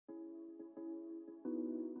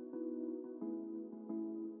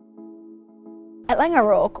At Laing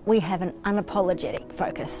O'Rourke, we have an unapologetic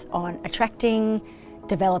focus on attracting,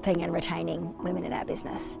 developing and retaining women in our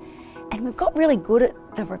business. And we've got really good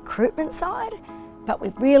at the recruitment side, but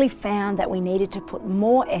we've really found that we needed to put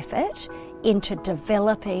more effort into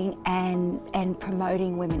developing and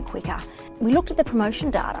promoting women quicker. We looked at the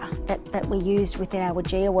promotion data that we used within our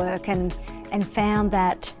WGEA work and found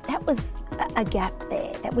that was a gap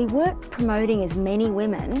there, that we weren't promoting as many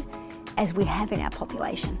women as we have in our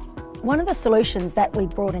population. One of the solutions that we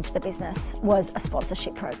brought into the business was a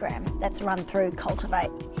sponsorship program that's run through Cultivate.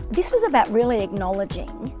 This was about really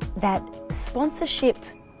acknowledging that sponsorship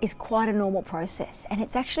is quite a normal process and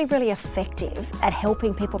it's actually really effective at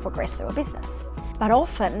helping people progress through a business. But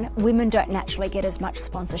often women don't naturally get as much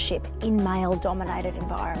sponsorship in male-dominated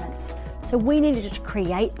environments. So we needed to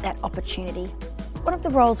create that opportunity. One of the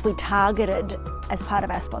roles we targeted as part of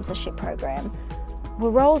our sponsorship program were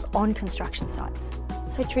roles on construction sites.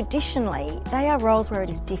 So traditionally, they are roles where it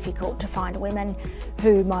is difficult to find women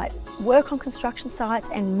who might work on construction sites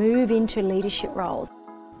and move into leadership roles.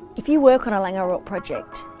 If you work on a Laing O'Rourke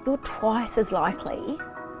project, you're twice as likely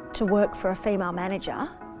to work for a female manager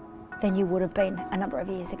than you would have been a number of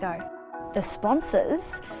years ago. The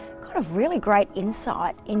sponsors got a really great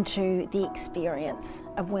insight into the experience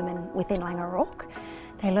of women within Laing O'Rourke.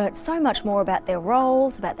 They learnt so much more about their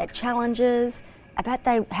roles, about their challenges, about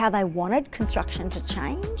how they wanted construction to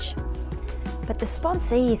change. But the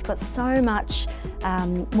sponsees got so much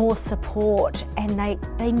more support, and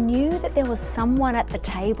they knew that there was someone at the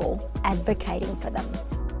table advocating for them.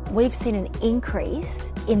 We've seen an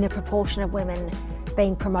increase in the proportion of women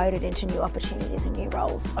being promoted into new opportunities and new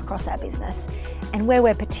roles across our business. And where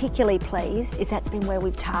we're particularly pleased is that's been where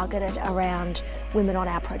we've targeted around women on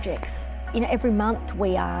our projects. You know, every month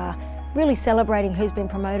we are really celebrating who's been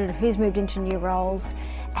promoted, who's moved into new roles,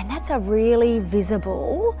 and that's a really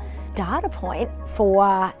visible data point for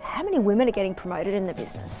how many women are getting promoted in the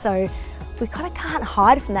business. So we kind of can't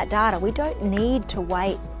hide from that data. We don't need to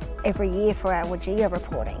wait every year for our WGEA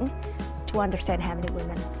reporting to understand how many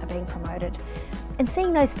women are being promoted. And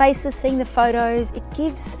seeing those faces, seeing the photos, it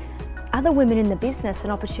gives other women in the business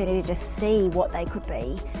an opportunity to see what they could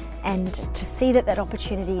be and to see that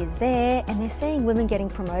opportunity is there, and they're seeing women getting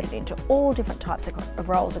promoted into all different types of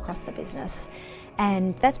roles across the business.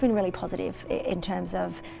 And that's been really positive in terms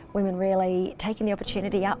of women really taking the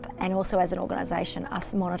opportunity up, and also as an organisation,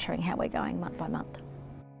 us monitoring how we're going month by month.